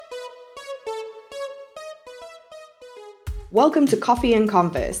Welcome to Coffee and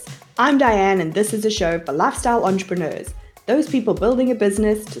Converse. I'm Diane, and this is a show for lifestyle entrepreneurs, those people building a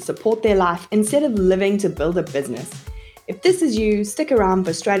business to support their life instead of living to build a business. If this is you, stick around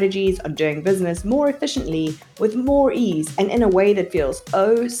for strategies on doing business more efficiently, with more ease, and in a way that feels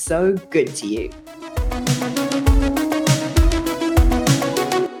oh so good to you.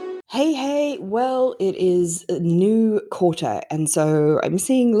 Hey, well, it is a new quarter, and so I'm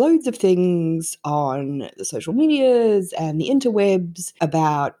seeing loads of things on the social medias and the interwebs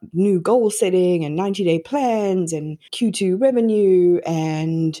about new goal setting and 90-day plans and Q2 revenue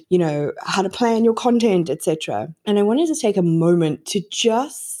and, how to plan your content, etc. And I wanted to take a moment to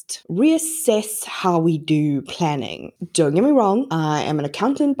just reassess how we do planning. Don't get me wrong, I am an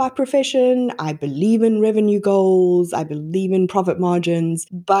accountant by profession. I believe in revenue goals. I believe in profit margins.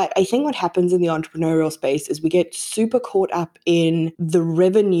 But I think what happens in the entrepreneurial space is we get super caught up in the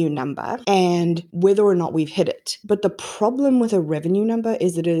revenue number and whether or not we've hit it. But the problem with a revenue number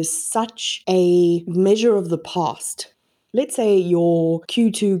is that it is such a measure of the past. Let's say your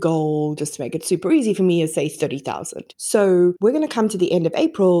Q2 goal, just to make it super easy for me, is say 30,000. So we're going to come to the end of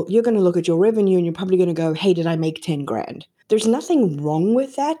April. You're going to look at your revenue and you're probably going to go, hey, did I make 10 grand? There's nothing wrong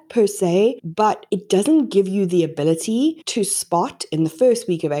with that per se, but it doesn't give you the ability to spot in the first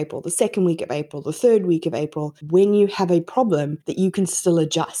week of April, the second week of April, the third week of April, when you have a problem that you can still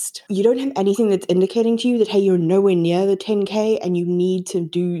adjust. You don't have anything that's indicating to you that, hey, you're nowhere near the 10K and you need to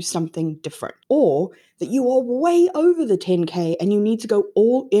do something different. Or that you are way over the 10K and you need to go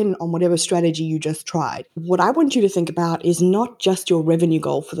all in on whatever strategy you just tried. What I want you to think about is not just your revenue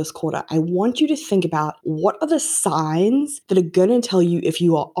goal for this quarter. I want you to think about what are the signs that are going to tell you if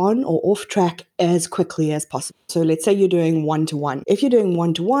you are on or off track as quickly as possible. So let's say you're doing one-to-one. If you're doing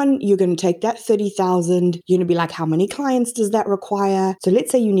one-to-one, you're going to take that 30,000. You're going to be like, how many clients does that require? So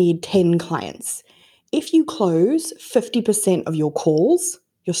let's say you need 10 clients. If you close 50% of your calls,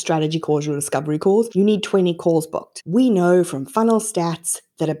 your strategy calls, your discovery calls, you need 20 calls booked. We know from funnel stats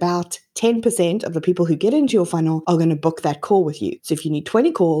that about 10% of the people who get into your funnel are going to book that call with you. So if you need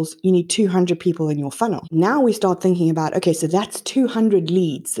 20 calls, you need 200 people in your funnel. Now we start thinking about, okay, so that's 200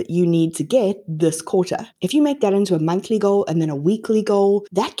 leads that you need to get this quarter. If you make that into a monthly goal and then a weekly goal,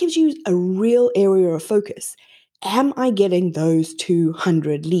 that gives you a real area of focus. Am I getting those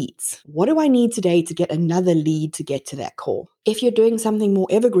 200 leads? What do I need today to get another lead to get to that call? If you're doing something more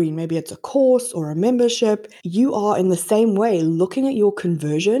evergreen, maybe it's a course or a membership, you are in the same way looking at your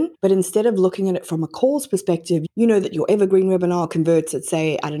conversion, but instead of looking at it from a calls perspective, you know that your evergreen webinar converts at,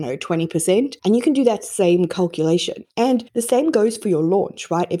 say, 20%, and you can do that same calculation. And the same goes for your launch,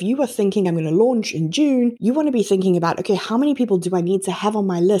 right? If you are thinking I'm going to launch in June, you want to be thinking about, okay, how many people do I need to have on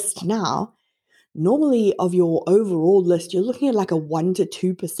my list now? Normally, of your overall list, you're looking at like a 1 to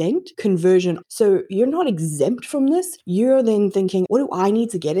 2% conversion. So you're not exempt from this. You're then thinking, what do I need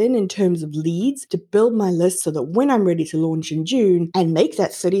to get in terms of leads to build my list so that when I'm ready to launch in June and make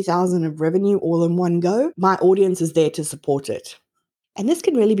that 30,000 of revenue all in one go, my audience is there to support it. And this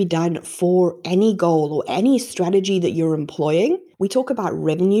can really be done for any goal or any strategy that you're employing. We talk about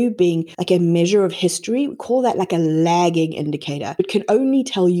revenue being like a measure of history. We call that like a lagging indicator. It can only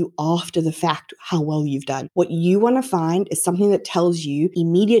tell you after the fact how well you've done. What you want to find is something that tells you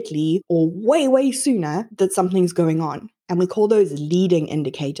immediately or way, way sooner that something's going on. And we call those leading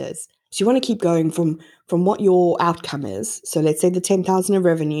indicators. So you want to keep going from what your outcome is. So let's say the 10,000 of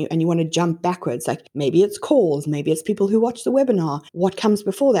revenue and you want to jump backwards. Like maybe it's calls, maybe it's people who watch the webinar. What comes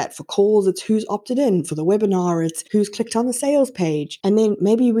before that? For calls, it's who's opted in. For the webinar, it's who's clicked on the sales page. And then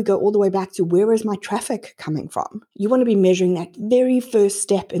maybe we go all the way back to where is my traffic coming from? You want to be measuring that very first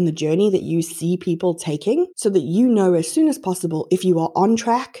step in the journey that you see people taking so that you know as soon as possible if you are on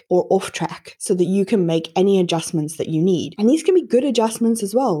track or off track so that you can make any adjustments that you need. And these can be good adjustments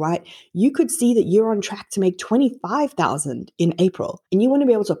as well, right? You could see that you're on track to make 25,000 in April, and you want to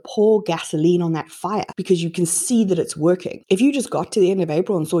be able to pour gasoline on that fire because you can see that it's working. If you just got to the end of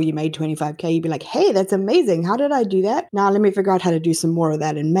April and saw you made 25K, you'd be like, hey, that's amazing. How did I do that? Now let me figure out how to do some more of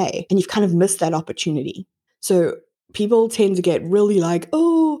that in May. And you've kind of missed that opportunity. So people tend to get really like,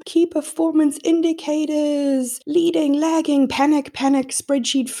 oh, key performance indicators, leading, lagging, panic,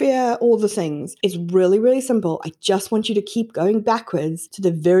 spreadsheet fear, all the things. It's really, really simple. I just want you to keep going backwards to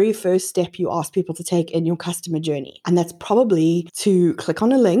the very first step you ask people to take in your customer journey. And that's probably to click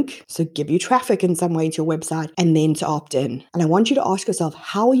on a link, so give you traffic in some way to your website, and then to opt in. And I want you to ask yourself,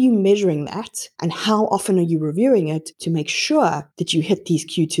 how are you measuring that? And how often are you reviewing it to make sure that you hit these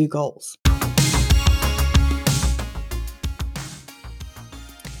Q2 goals?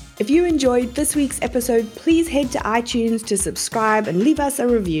 If you enjoyed this week's episode, please head to iTunes to subscribe and leave us a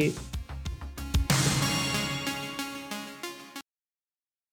review.